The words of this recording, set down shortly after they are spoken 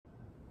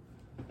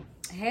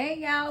Hey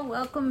y'all,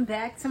 welcome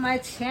back to my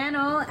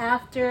channel.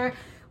 After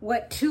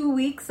 2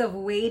 weeks of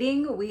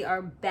waiting, we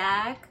are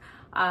back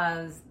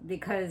because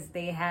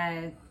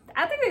I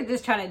think they're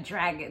just trying to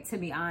drag it, to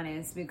be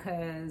honest,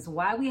 because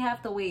why we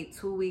have to wait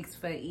 2 weeks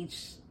for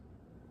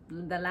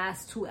the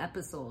last 2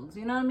 episodes,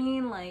 you know what I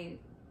mean?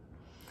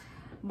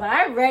 But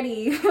I've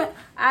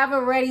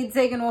already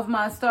taken off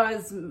my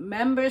Starz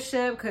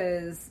membership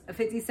because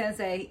 50 Cent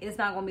said it's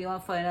not gonna be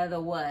on for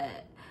another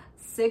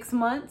 6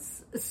 months.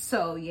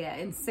 So yeah,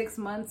 in 6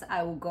 months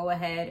I will go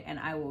ahead and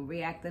I will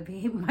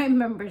reactivate my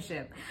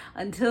membership.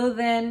 Until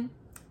then,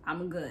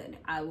 I'm good.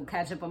 I will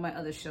catch up on my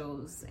other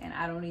shows and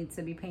I don't need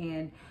to be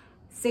paying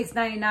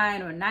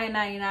 $6.99 or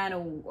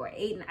 $9.99 or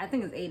 $8. I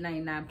think it's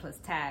 $8.99 plus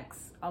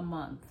tax a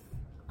month.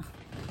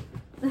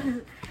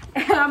 And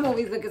I'm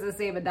always looking to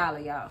save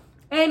 $1, y'all.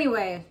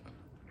 Anyway,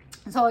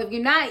 so if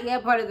you're not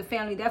yet part of the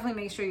family,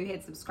 definitely make sure you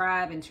hit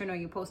subscribe and turn on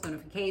your post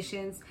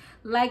notifications.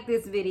 Like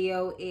this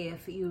video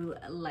if you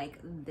like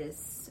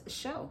this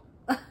show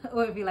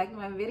or if you like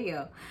my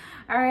video.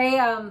 All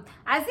right.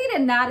 I see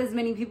that not as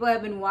many people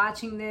have been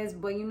watching this,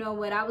 but you know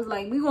what? I was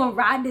like, we're going to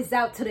ride this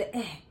out to the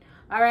end.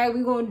 All right.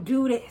 We're going to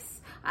do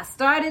this. I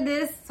started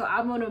this, so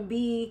I'm going to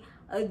be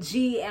a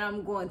G and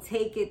I'm going to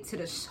take it to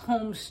the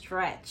home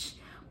stretch.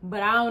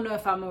 But I don't know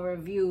if I'm going to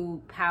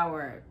review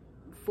Power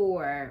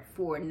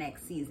for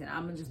next season.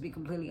 I'm gonna just be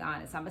completely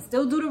honest. I'm gonna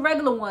still do the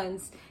regular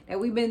ones that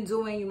we've been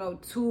doing,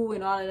 2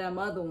 and all of them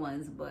other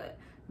ones, but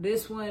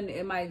this one,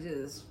 it might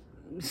just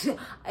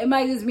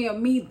be a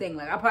me thing.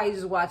 I'll probably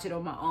just watch it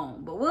on my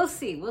own, but we'll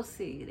see.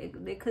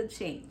 They could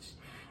change.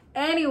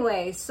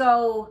 Anyway,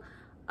 so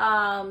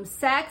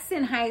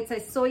Saxon Heights, I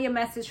saw your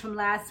message from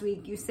last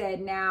week. You said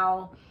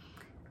now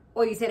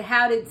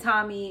did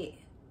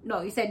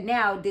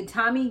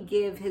Tommy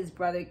give his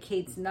brother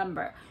Kate's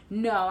number?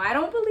 No, I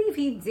don't believe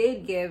he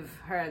did give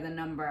her the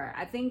number.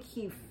 I think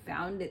he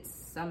found it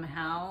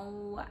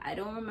somehow. I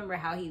don't remember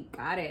how he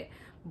got it.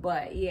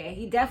 But yeah,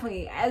 he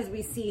definitely, as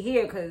we see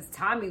here, because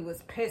Tommy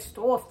was pissed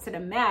off to the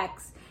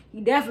max,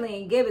 he definitely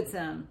didn't give it to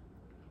him.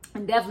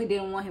 And definitely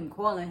didn't want him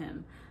calling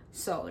him.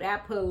 So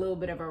that put a little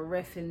bit of a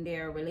rift in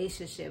their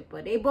relationship.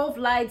 But they both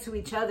lied to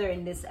each other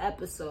in this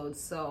episode.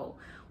 So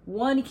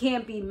one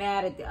can't be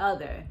mad at the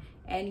other.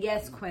 And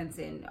yes,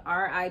 Quentin,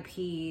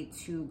 R.I.P.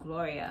 to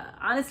Gloria.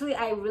 Honestly,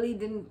 I really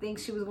didn't think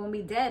she was going to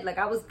be dead.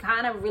 I was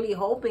kind of really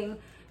hoping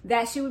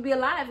that she would be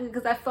alive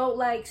because I felt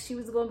like she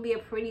was going to be a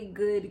pretty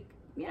good,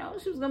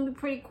 she was going to be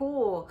pretty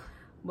cool.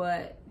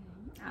 But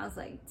I was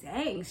like,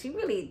 dang, she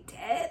really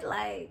dead?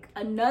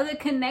 Another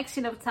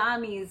connection of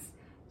Tommy's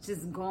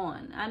just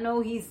gone. I know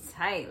he's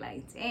tight.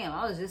 Damn,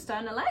 I was just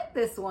starting to like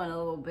this one a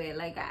little bit.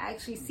 I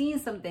actually seen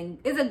something.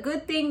 It's a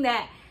good thing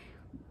that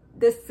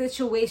the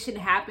situation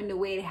happened the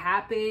way it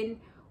happened,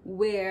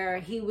 where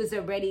he was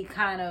already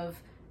kind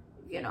of,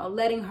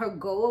 letting her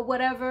go or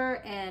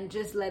whatever and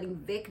just letting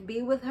Vic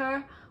be with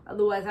her.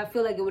 Otherwise, I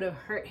feel like it would have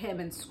hurt him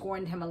and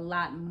scorned him a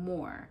lot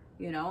more,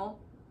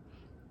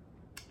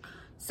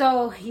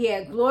 So,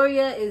 yeah,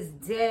 Gloria is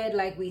dead,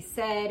 like we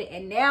said.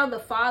 And now the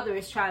father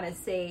is trying to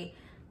say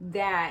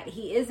that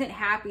he isn't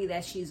happy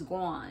that she's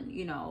gone,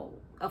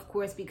 of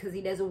course, because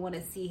he doesn't want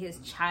to see his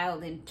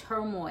child in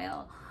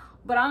turmoil.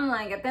 But I'm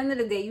like, at the end of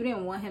the day, you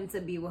didn't want him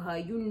to be with her.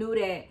 You knew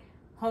that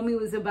homie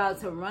was about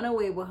to run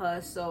away with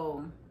her.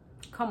 So,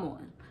 come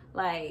on.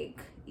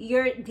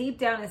 You're deep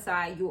down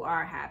inside, you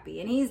are happy.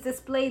 And he's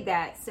displayed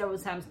that several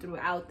times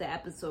throughout the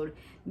episode,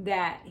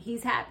 that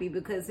he's happy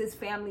because his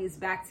family is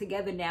back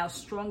together now,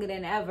 stronger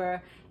than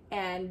ever.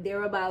 And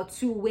they're about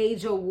to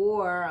wage a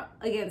war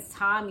against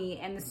Tommy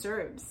and the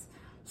Serbs.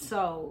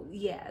 So,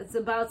 yeah, it's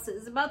about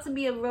to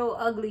be a real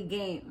ugly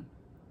game.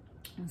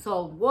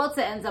 So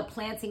Walter ends up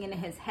planting in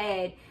his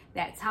head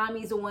that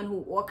Tommy's the one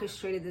who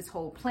orchestrated this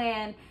whole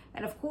plan.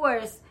 And of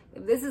course,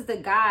 if this is the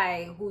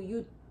guy who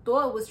you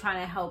thought was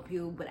trying to help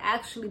you, but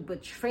actually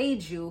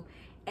betrayed you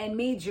and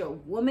made your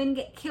woman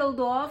get killed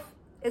off,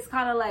 it's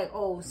kind of like,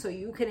 oh, so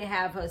you couldn't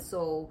have her,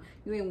 so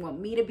you didn't want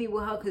me to be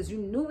with her because you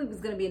knew we was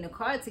going to be in the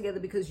car together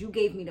because you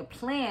gave me the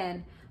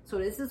plan. So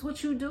this is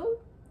what you do?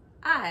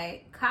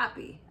 I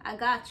copy. I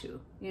got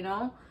you,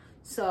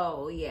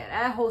 So yeah,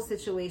 that whole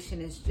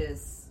situation is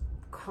just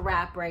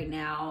crap right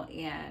now,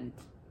 and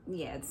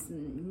yeah, it's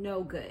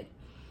no good.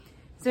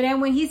 So then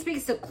when he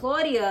speaks to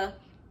Claudia,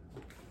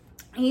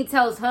 he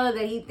tells her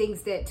that he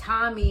thinks that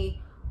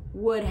Tommy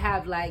would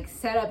have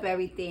set up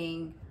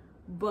everything,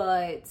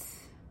 but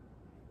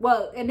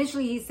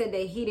initially he said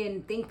that he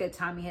didn't think that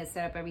Tommy had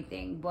set up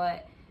everything,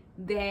 but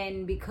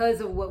then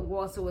because of what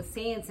Walter was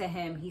saying to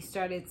him, he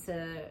started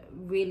to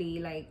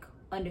really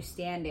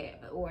understand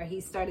it, or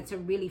he started to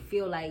really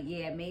feel like,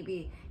 yeah,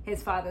 maybe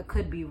his father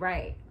could be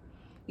right.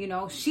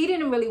 She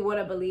didn't really want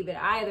to believe it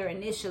either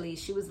initially.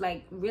 She was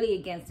really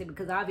against it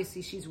because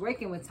obviously she's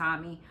working with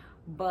Tommy.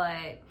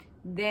 But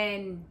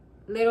then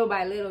little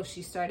by little,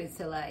 she started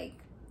to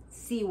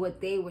see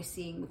what they were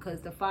seeing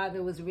because the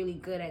father was really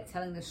good at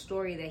telling the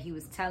story that he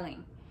was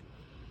telling.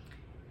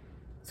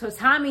 So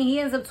Tommy, he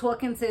ends up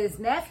talking to his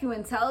nephew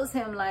and tells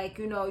him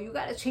you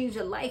got to change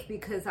your life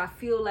because I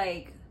feel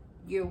like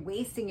you're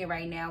wasting it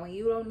right now, and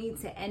you don't need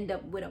to end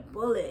up with a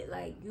bullet.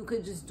 Like, you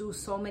could just do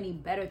so many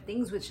better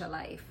things with your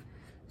life.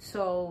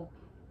 So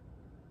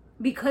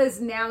because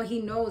now he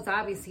knows,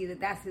 obviously, that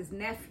that's his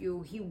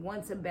nephew, he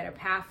wants a better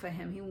path for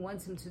him. He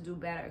wants him to do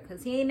better,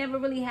 because he ain't never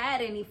really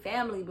had any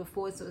family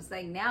before. So it's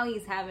like, now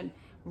he's having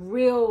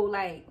real,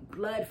 like,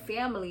 blood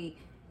family.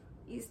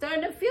 He's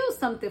starting to feel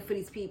something for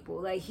these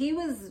people. Like, he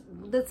was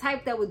the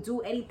type that would do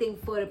anything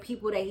for the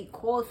people that he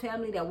called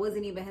family that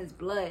wasn't even his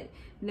blood.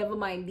 Never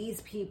mind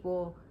these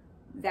people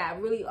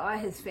that really are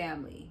his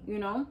family, you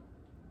know?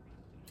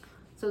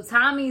 So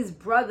Tommy's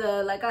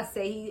brother, like I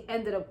said, he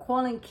ended up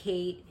calling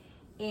Kate,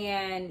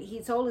 and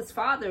he told his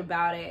father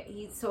about it.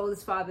 He told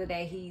his father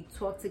that he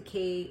talked to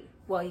Kate.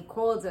 Well, he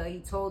called her. He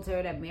told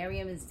her that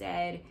Miriam is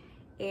dead.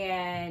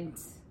 And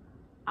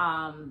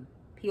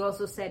he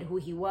also said who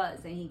he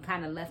was. And he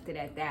kind of left it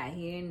at that.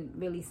 He didn't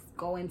really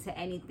go into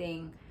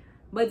anything.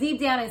 But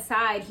deep down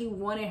inside, he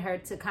wanted her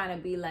to kind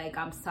of be like,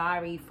 I'm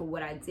sorry for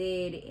what I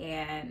did.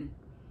 And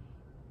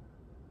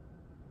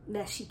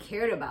that she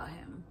cared about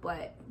him.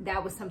 But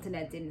that was something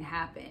that didn't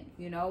happen.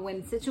 You know,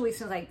 when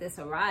situations like this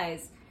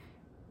arise,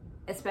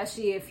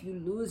 especially if you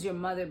lose your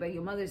mother, but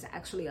your mother's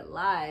actually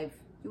alive,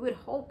 you would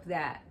hope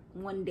that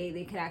one day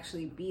they could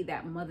actually be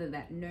that mother,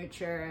 that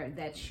nurture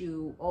that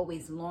you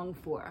always long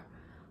for.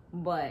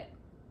 But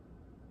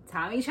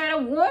Tommy tried to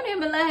warn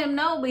him and let him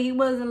know, but he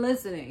wasn't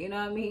listening, you know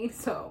what I mean?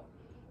 So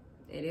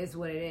it is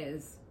what it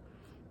is.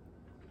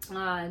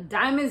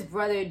 Diamond's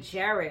brother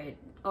Gerard,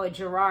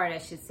 I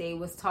should say,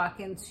 was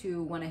talking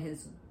to one of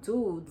his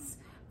dudes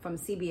from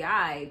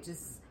CBI,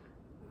 just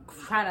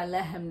trying to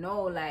let him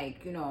know,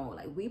 like, you know,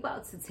 like, we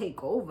about to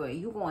take over,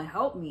 you gonna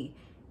help me.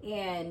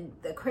 And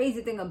the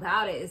crazy thing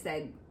about it is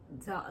that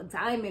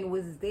Diamond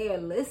was there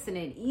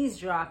listening,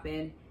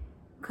 eavesdropping,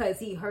 because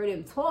he heard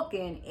him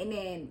talking, and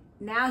then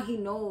now he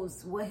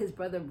knows what his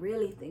brother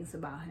really thinks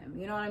about him,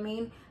 you know what I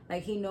mean?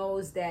 Like, he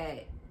knows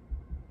that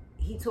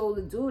he told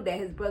the dude that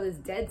his brother's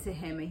dead to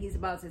him and he's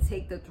about to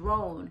take the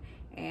throne,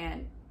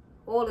 and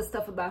all the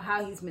stuff about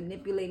how he's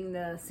manipulating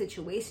the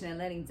situation and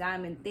letting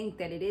Diamond think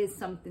that it is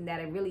something that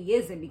it really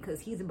isn't,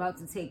 because he's about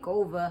to take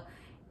over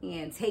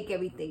and take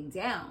everything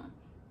down.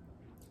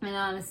 And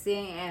honestly,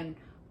 and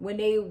when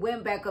they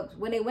went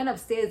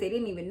upstairs, they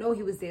didn't even know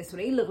he was there, so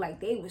they looked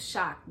like they was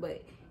shocked.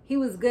 But he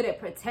was good at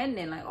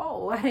pretending, like,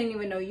 oh, I didn't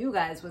even know you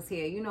guys was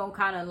here, you know,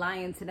 kind of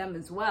lying to them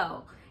as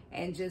well,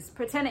 and just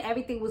pretending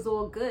everything was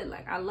all good.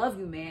 Like, I love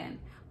you, man.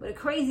 But the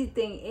crazy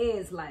thing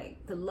is,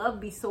 like, the love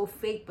be so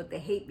fake, but the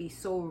hate be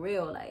so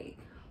real. Like,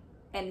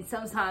 and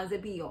sometimes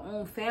it be your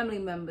own family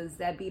members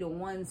that be the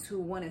ones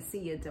who want to see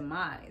your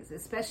demise,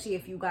 especially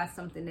if you got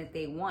something that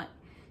they want.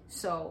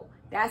 So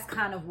that's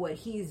kind of what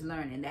he's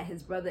learning, that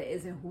his brother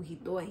isn't who he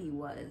thought he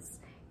was.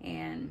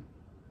 And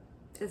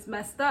it's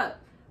messed up,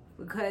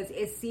 because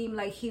it seemed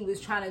like he was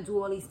trying to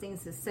do all these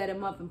things to set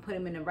him up and put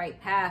him in the right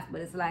path.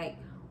 But it's like,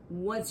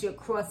 once you're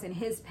crossing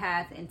his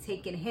path and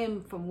taking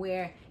him from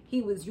where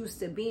he was used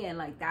to being,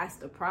 like, that's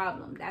the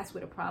problem. That's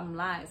where the problem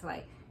lies.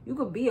 Like, you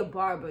could be a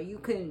barber, you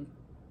can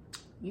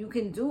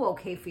do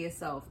okay for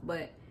yourself,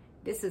 but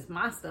this is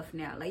my stuff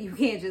now. Like, you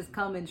can't just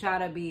come and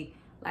try to be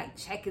like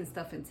checking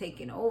stuff and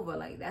taking over.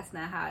 Like, that's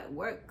not how it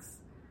works.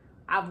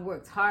 I've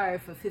worked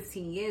hard for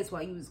 15 years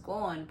while you was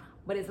gone,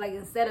 but it's like,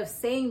 instead of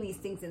saying these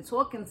things and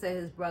talking to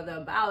his brother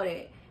about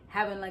it,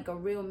 having like a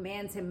real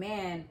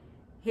man-to-man,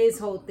 his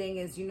whole thing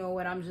is, you know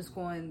what, I'm just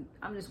going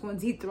to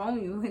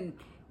dethrone you, and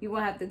you're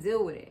going to have to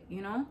deal with it,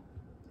 you know?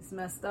 It's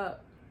messed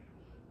up.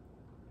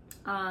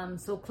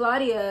 So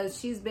Claudia,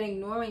 she's been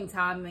ignoring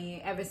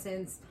Tommy ever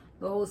since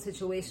the whole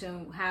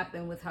situation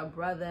happened with her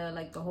brother,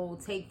 like the whole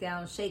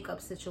takedown,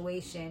 shake-up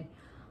situation.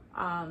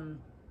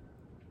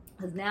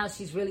 Because now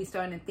she's really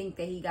starting to think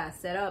that he got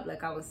set up,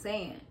 like I was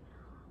saying.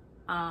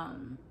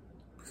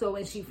 So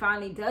when she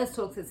finally does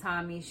talk to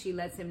Tommy, she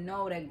lets him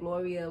know that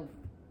Gloria,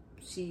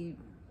 she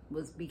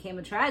became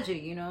a tragedy,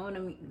 you know, and I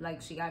mean,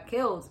 like, she got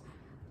killed.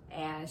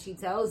 And she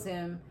tells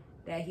him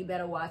that he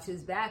better watch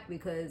his back,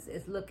 because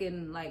it's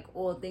looking like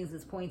all things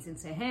is pointing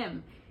to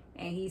him.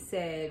 And he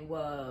said,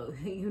 well,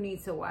 you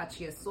need to watch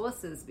your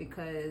sources,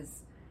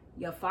 because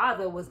your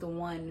father was the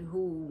one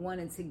who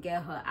wanted to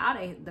get her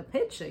out of the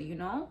picture, you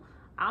know?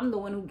 I'm the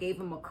one who gave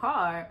him a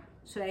car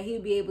so that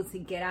he'd be able to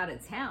get out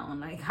of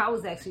town. Like, I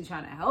was actually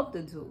trying to help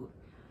the dude,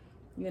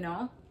 you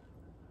know?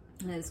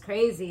 And it's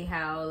crazy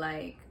how,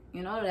 like,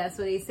 you know, that's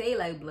what they say,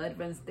 like, blood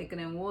runs thicker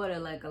than water.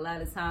 Like, a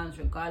lot of times,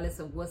 regardless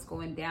of what's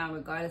going down,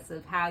 regardless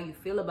of how you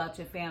feel about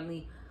your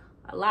family,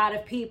 a lot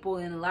of people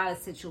in a lot of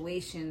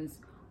situations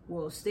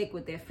will stick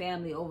with their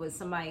family over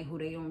somebody who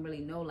they don't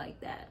really know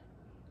like that.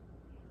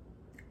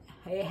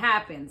 It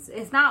happens.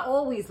 It's not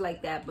always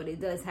like that, but it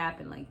does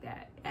happen like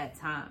that at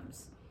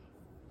times.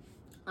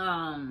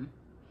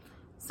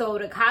 So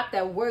the cop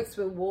that works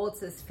with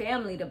Walter's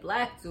family, the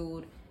black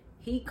dude,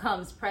 he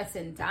comes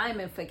pressing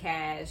Diamond for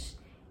cash.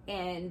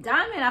 And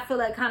Diamond, I feel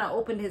like, kind of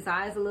opened his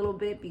eyes a little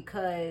bit,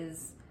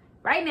 because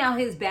right now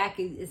his back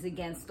is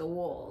against the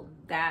wall.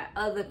 That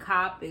other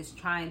cop is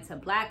trying to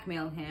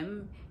blackmail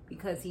him,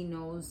 because he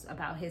knows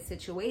about his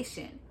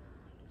situation.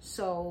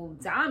 So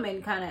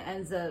Diamond kind of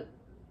ends up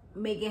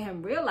making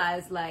him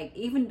realize, like,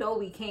 even though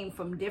we came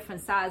from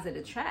different sides of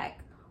the track,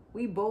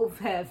 we both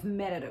have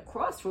met at a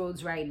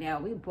crossroads right now.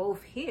 We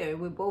both here.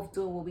 We're both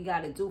doing what we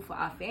got to do for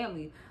our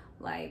family.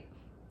 Like,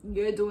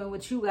 you're doing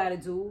what you got to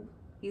do.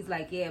 He's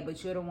like, yeah,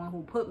 but you're the one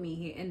who put me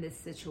here in this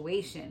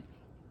situation.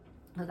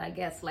 Because I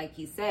guess, like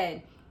he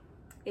said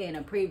in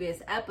a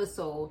previous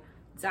episode,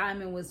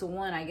 Diamond was the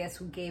one, I guess,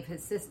 who gave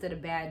his sister the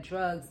bad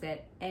drugs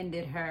that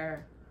ended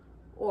her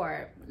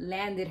or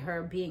landed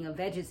her being a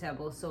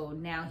vegetable. So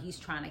now he's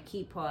trying to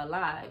keep her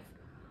alive.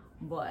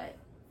 But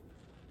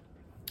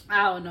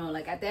I don't know,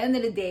 like, at the end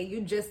of the day,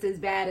 you're just as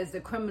bad as the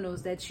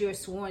criminals that you're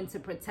sworn to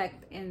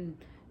protect,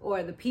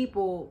 or the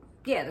people,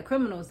 the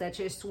criminals that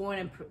you're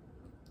sworn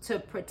to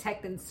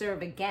protect and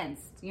serve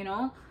against, you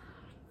know?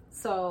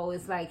 So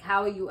it's like,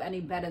 how are you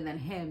any better than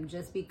him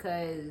just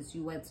because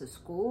you went to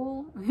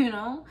school, you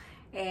know?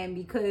 And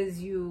because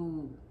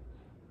you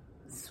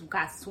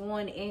got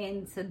sworn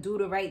in to do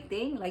the right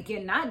thing? Like,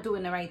 you're not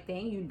doing the right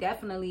thing. You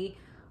definitely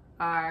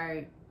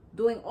are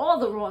doing all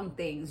the wrong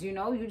things, you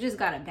know? You just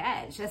got a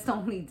badge. That's the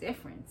only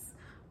difference.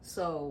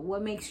 So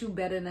what makes you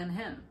better than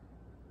him?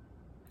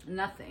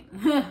 Nothing.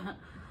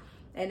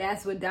 And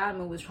that's what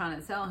Diamond was trying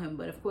to tell him,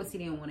 but of course he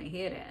didn't want to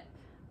hear that.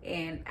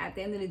 And at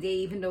the end of the day,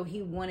 even though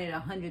he wanted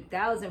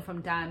 $100,000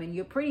 from Diamond,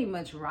 you're pretty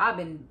much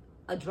robbing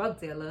a drug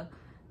dealer.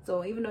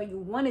 So even though you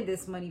wanted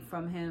this money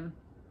from him,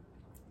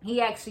 he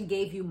actually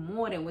gave you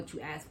more than what you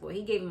asked for.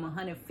 He gave him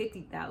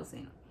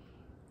 $150,000,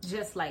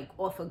 just like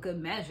off of good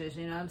measures,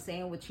 you know what I'm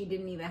saying? Which he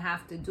didn't even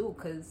have to do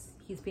because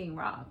he's being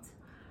robbed.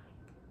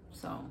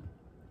 So,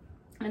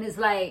 and it's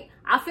like,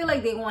 I feel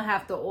like they're going to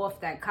have to off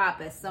that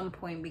cop at some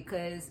point,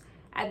 because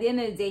at the end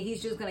of the day,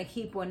 he's just going to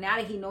keep on, now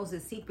that he knows the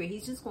secret,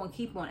 he's just going to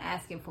keep on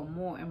asking for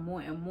more and more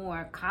and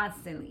more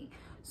constantly.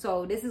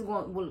 So this is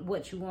going,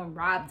 what, you going to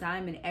rob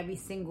Diamond every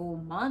single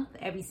month,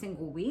 every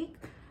single week?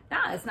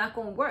 Nah, it's not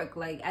going to work.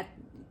 Like,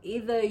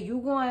 either you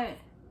going,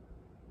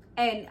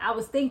 and I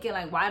was thinking,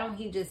 like, why don't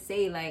he just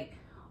say, like,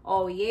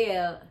 oh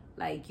yeah,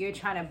 like, you're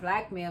trying to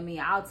blackmail me,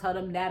 I'll tell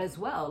them that as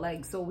well.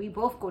 Like, so we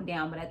both go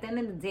down. But at the end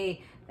of the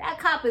day, that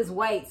cop is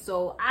white,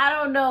 so I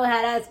don't know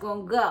how that's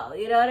gonna go.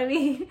 You know what I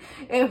mean?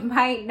 It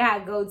might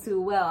not go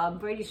too well. I'm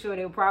pretty sure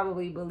they'll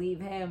probably believe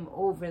him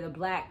over the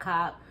black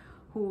cop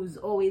who's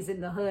always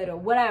in the hood or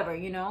whatever,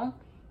 you know?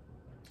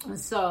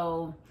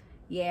 So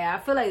yeah,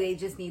 I feel like they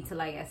just need to,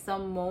 like, at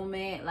some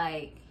moment,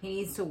 like, he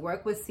needs to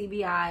work with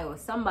CBI or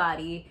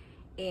somebody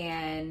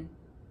and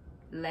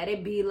let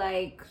it be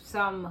like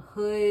some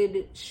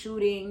hood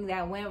shooting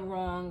that went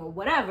wrong or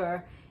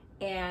whatever,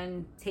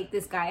 and take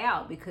this guy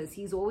out, because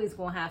he's always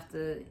gonna have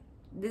to,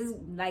 this,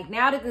 like,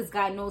 now that this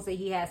guy knows that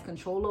he has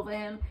control over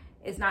him,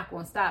 it's not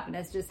gonna stop. And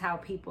that's just how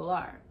people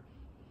are.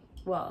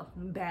 Well,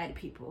 bad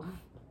people.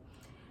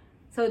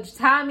 So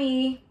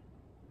Tommy,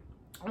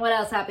 what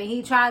else happened?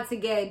 He tried to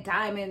get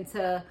Diamond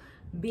to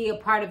be a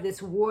part of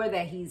this war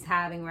that he's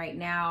having right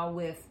now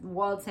with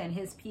Walter and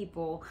his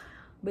people,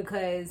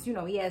 because, you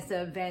know, he has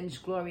to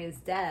avenge Gloria's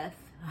death.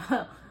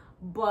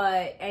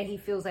 And he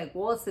feels like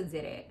Walter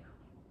did it.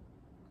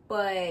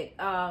 But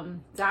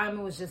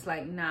Diamond was just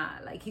like, nah.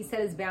 Like, he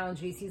set his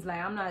boundaries. He's like,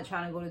 I'm not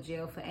trying to go to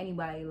jail for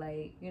anybody.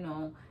 Like, you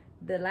know,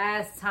 the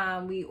last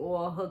time we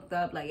all hooked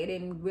up, like, it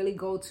didn't really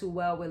go too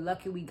well. We're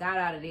lucky we got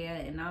out of there,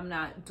 and I'm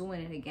not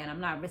doing it again. I'm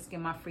not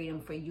risking my freedom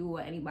for you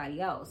or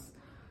anybody else.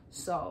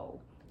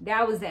 So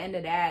that was the end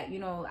of that. You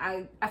know,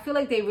 I feel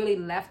like they really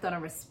left on a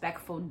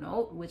respectful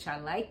note, which I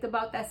liked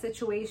about that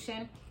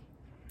situation.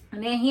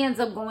 And then he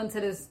ends up going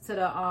to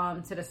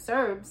the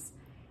Serbs.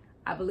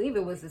 I believe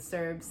it was the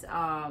Serbs,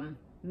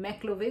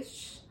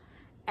 Meklovic,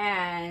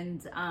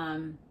 and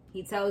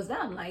he tells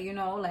them, like, you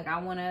know, like, I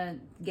want to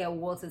get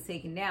Walter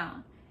taken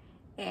down.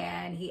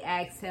 And he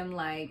asks him,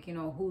 like, you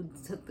know, who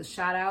took the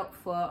shot out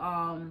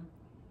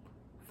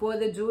for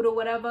the dude or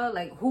whatever,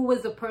 like, who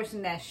was the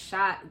person that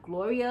shot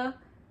Gloria,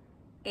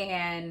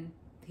 and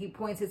he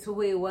pointed to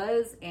who it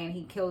was, and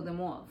he killed him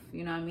off.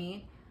 You know what I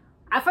mean?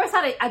 At first,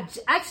 I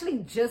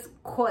actually just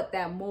caught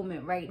that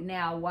moment right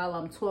now while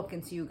I'm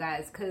talking to you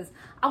guys, because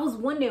I was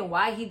wondering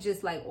why he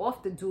just, like,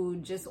 off the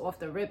dude, just off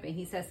the rip, and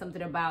he said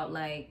something about,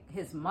 like,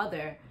 his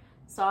mother.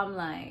 So I'm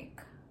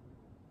like,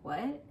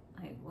 what?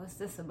 Like, what's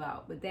this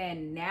about? But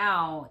then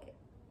now,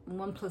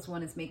 1 +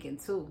 1 is making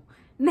 2.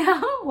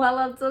 Now, while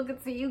I'm talking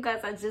to you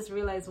guys, I just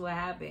realized what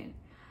happened.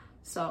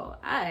 So,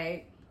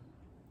 alright.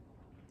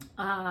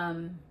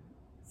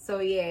 So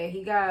yeah,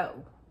 he got,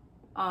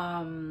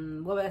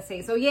 what would I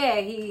say? So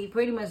yeah, he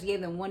pretty much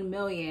gave them $1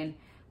 million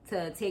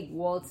to take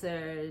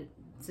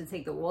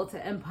the Walter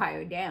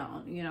Empire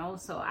down, you know?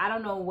 So I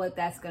don't know what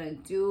that's gonna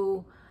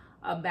do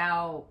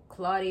about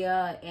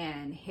Claudia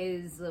and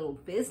his little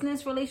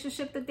business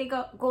relationship that they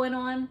got going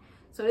on.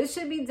 So this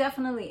should be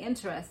definitely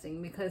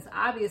interesting, because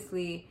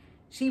obviously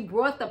she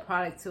brought the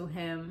product to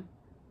him,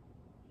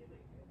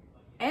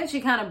 and she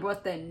kind of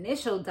brought the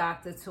initial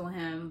doctor to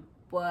him,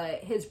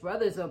 but his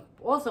brothers are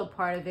also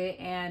part of it,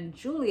 and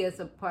Julia's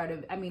a part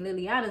of,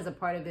 Liliana's a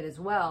part of it as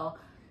well.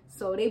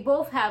 So they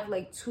both have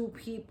like two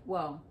people.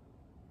 Well,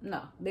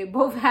 no, they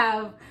both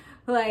have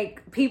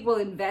like people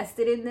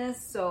invested in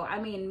this. So I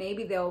mean,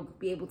 maybe they'll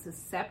be able to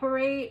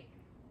separate,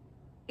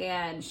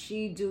 and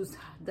she does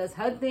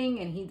her thing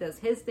and he does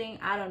his thing.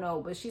 I don't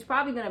know, but she's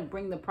probably gonna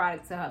bring the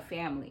product to her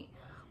family,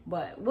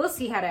 but we'll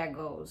see how that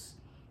goes.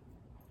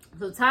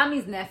 So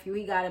Tommy's nephew,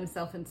 he got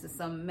himself into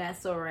some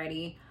mess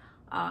already.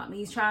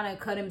 He's trying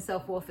to cut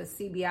himself off at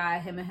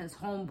CBI. Him and his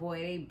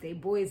homeboy, they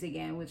boys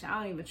again, which I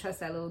don't even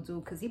trust that little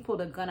dude, because he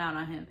pulled a gun out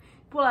on him.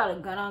 He pulled out a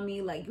gun on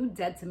me, like, you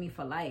dead to me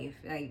for life.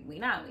 Like, we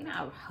not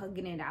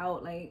hugging it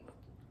out. Like,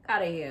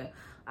 out of here.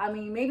 I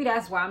mean, maybe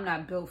that's why I'm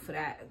not built for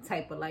that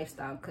type of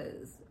lifestyle,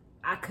 because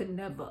I could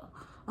never.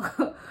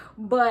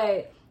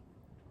 But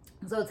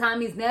so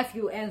Tommy's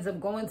nephew ends up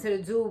going to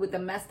the dude with the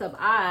messed up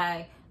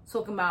eye,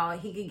 talking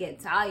about he could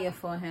get Talia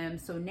for him.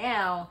 So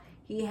now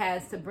he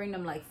has to bring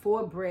them like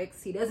 4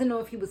 bricks. He doesn't know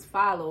if he was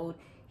followed.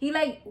 He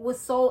like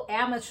was so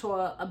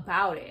amateur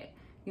about it.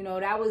 You know,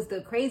 that was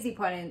the crazy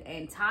part.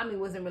 And Tommy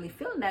wasn't really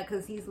feeling that,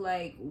 because he's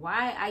like,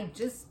 why? I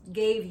just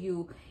gave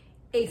you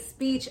a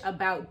speech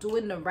about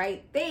doing the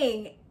right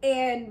thing,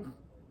 and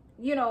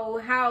you know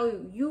how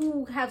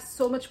you have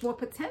so much more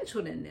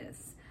potential than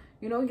this.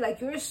 You know, like,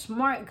 you're a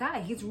smart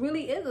guy. He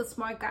really is a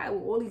smart guy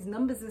with all these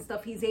numbers and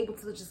stuff. He's able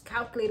to just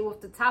calculate it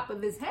off the top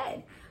of his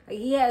head. Like,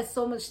 he has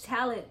so much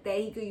talent that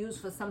he could use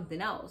for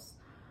something else.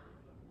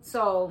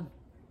 So,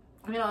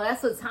 you know,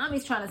 that's what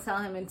Tommy's trying to tell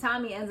him. And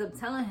Tommy ends up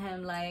telling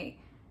him, like,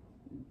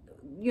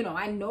 you know,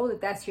 I know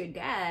that that's your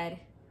dad,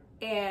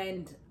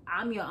 and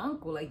I'm your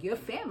uncle, like, your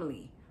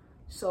family.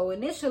 So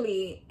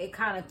initially, it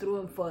kind of threw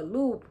him for a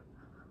loop.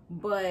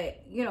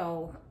 But, you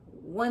know,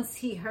 once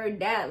he heard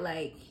that,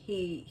 like,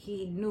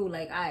 he knew,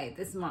 like, all right,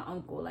 this is my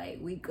uncle, like,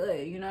 we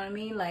good, you know what I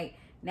mean? Like,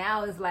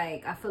 now it's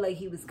like, I feel like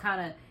he was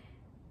kind of,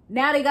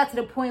 now they got to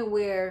the point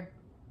where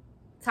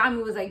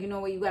Tommy was like, you know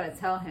what, you got to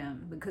tell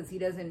him, because he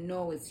doesn't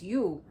know it's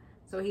you.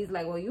 So he's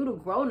like, well, you the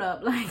grown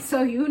up, like,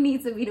 so you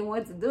need to be the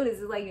one to do this.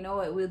 It's like, you know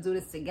what, we'll do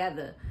this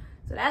together.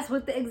 So that's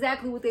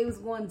exactly what they was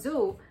going to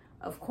do.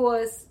 Of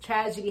course,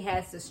 tragedy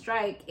has to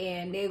strike,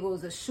 and there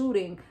goes a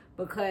shooting,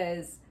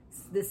 because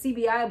the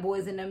CBI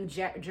boys and them,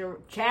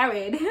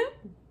 Jared,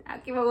 I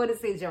can't remember what to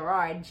say,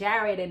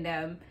 Jared and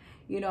them,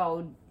 you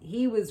know,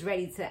 he was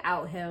ready to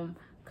out him,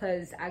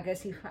 because I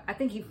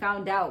think he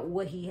found out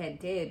what he had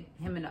did,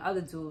 him and the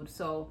other dude.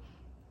 So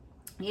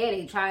yeah,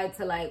 they tried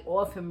to like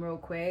off him real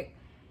quick,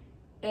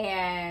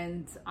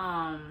 and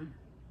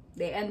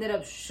they ended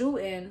up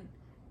shooting.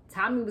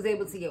 Tommy was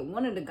able to get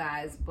one of the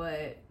guys,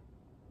 but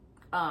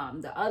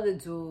the other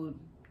dude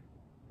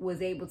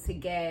was able to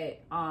get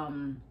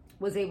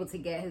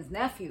his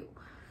nephew.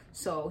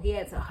 So he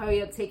had to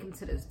hurry up, take him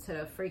to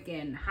the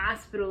freaking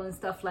hospital and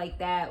stuff like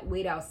that,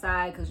 wait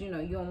outside, because, you know,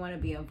 you don't want to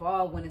be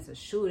involved when it's a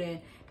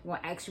shooting. You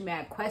want to ask you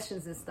mad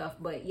questions and stuff,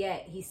 but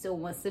yet he still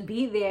wants to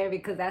be there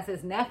because that's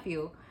his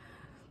nephew.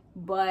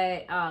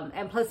 But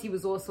and plus he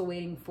was also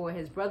waiting for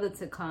his brother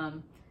to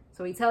come.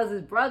 So he tells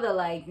his brother,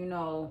 like, you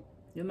know,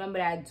 you remember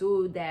that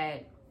dude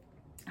that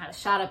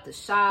shot up the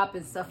shop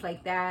and stuff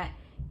like that?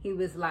 He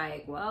was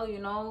like, well, you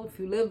know, if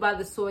you live by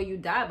the sword, you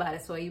die by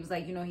the sword. He was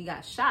like, you know, he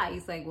got shot.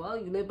 He's like, well,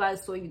 you live by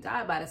the sword, you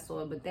die by the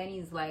sword. But then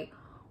he's like,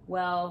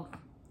 well,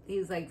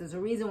 he's like, there's a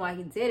reason why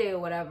he did it or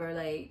whatever.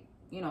 Like,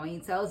 you know, he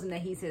tells him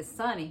that he's his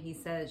son. And he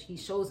says, he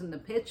shows him the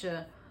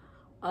picture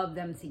of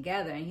them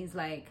together. And he's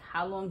like,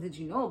 how long did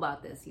you know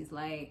about this? He's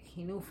like,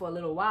 he knew for a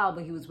little while,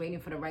 but he was waiting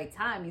for the right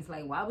time. He's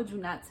like, why would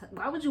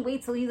you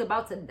wait till he's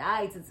about to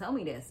die to tell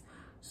me this?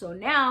 So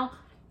now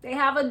they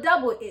have a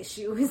double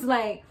issue. It's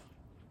like,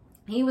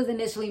 he was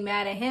initially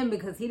mad at him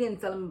because he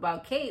didn't tell him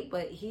about Kate,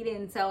 but he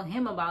didn't tell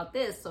him about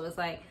this. So it's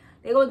like,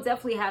 they're going to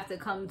definitely have to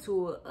come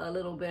to a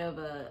little bit of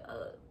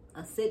a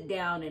sit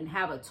down and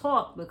have a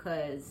talk,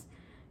 because,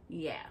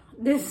 yeah,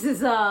 this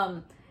is,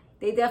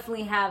 they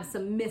definitely have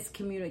some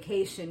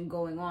miscommunication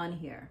going on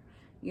here,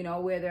 you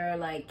know, where they're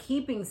like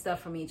keeping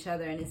stuff from each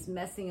other and it's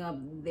messing up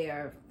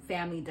their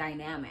family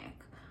dynamic.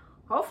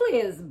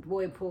 Hopefully his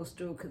boy pulls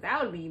through, because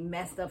that would be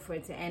messed up for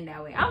it to end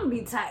that way. I'm going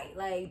to be tight.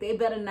 Like, they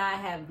better not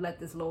have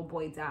let this little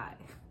boy die.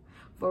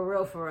 For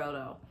real,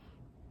 though.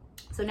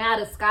 So now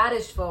the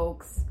Scottish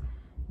folks,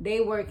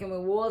 they working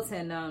with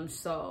Walton.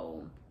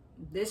 So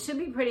this should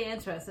be pretty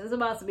interesting. It's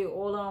about to be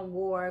all on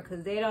war,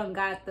 because they done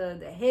got the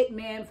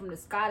hitman from the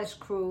Scottish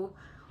crew.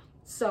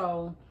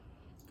 So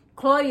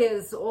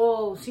Claudia's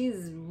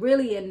she's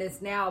really in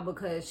this now,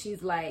 because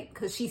she's like,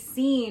 because she's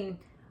seen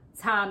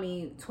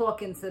Tommy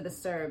talking to the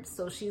Serbs.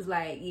 So she's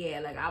like,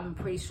 yeah, like, I'm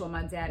pretty sure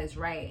my dad is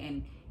right.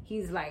 And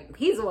he's like,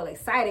 he's all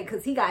excited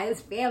because he got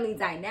his family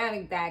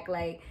dynamic back.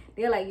 Like,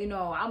 they're like, you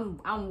know,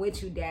 I'm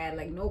with you, Dad.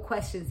 Like, no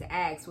questions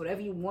asked.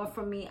 Whatever you want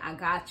from me, I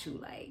got you.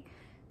 Like,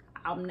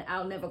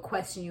 I'll never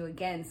question you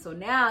again. So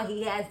now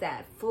he has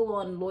that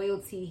full-on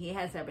loyalty. He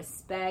has that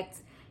respect.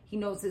 He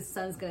knows his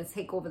son's going to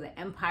take over the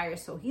empire.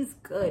 So he's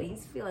good.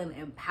 He's feeling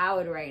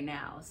empowered right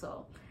now.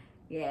 So,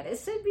 yeah,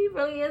 this should be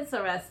really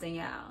interesting,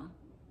 y'all.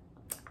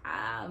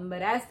 But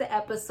that's the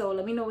episode.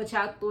 Let me know what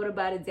y'all thought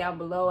about it down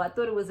below. I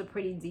thought it was a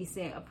pretty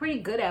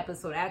good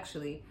episode,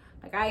 actually.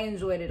 Like, I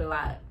enjoyed it a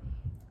lot.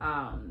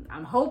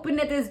 I'm hoping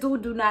that this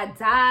dude do not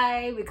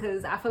die,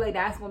 because I feel like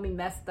that's gonna be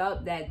messed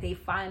up that they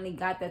finally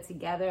got that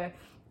together.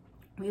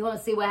 We're gonna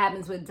see what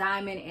happens with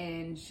Diamond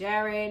and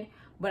Jared,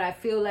 but I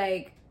feel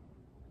like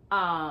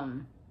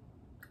now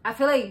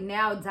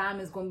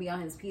Diamond's gonna be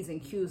on his P's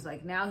and Q's.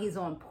 Like, now he's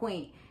on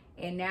point,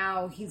 and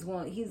now he's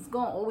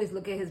gonna always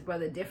look at his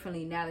brother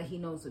differently now that he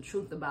knows the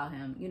truth about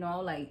him. You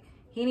know, like,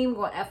 he ain't even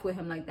gonna F with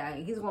him like that.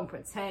 He's gonna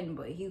pretend,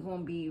 but he's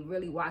gonna be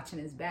really watching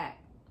his back.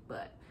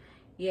 But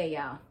yeah,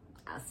 y'all,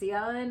 I'll see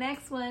y'all in the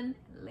next one.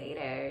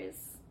 Laters.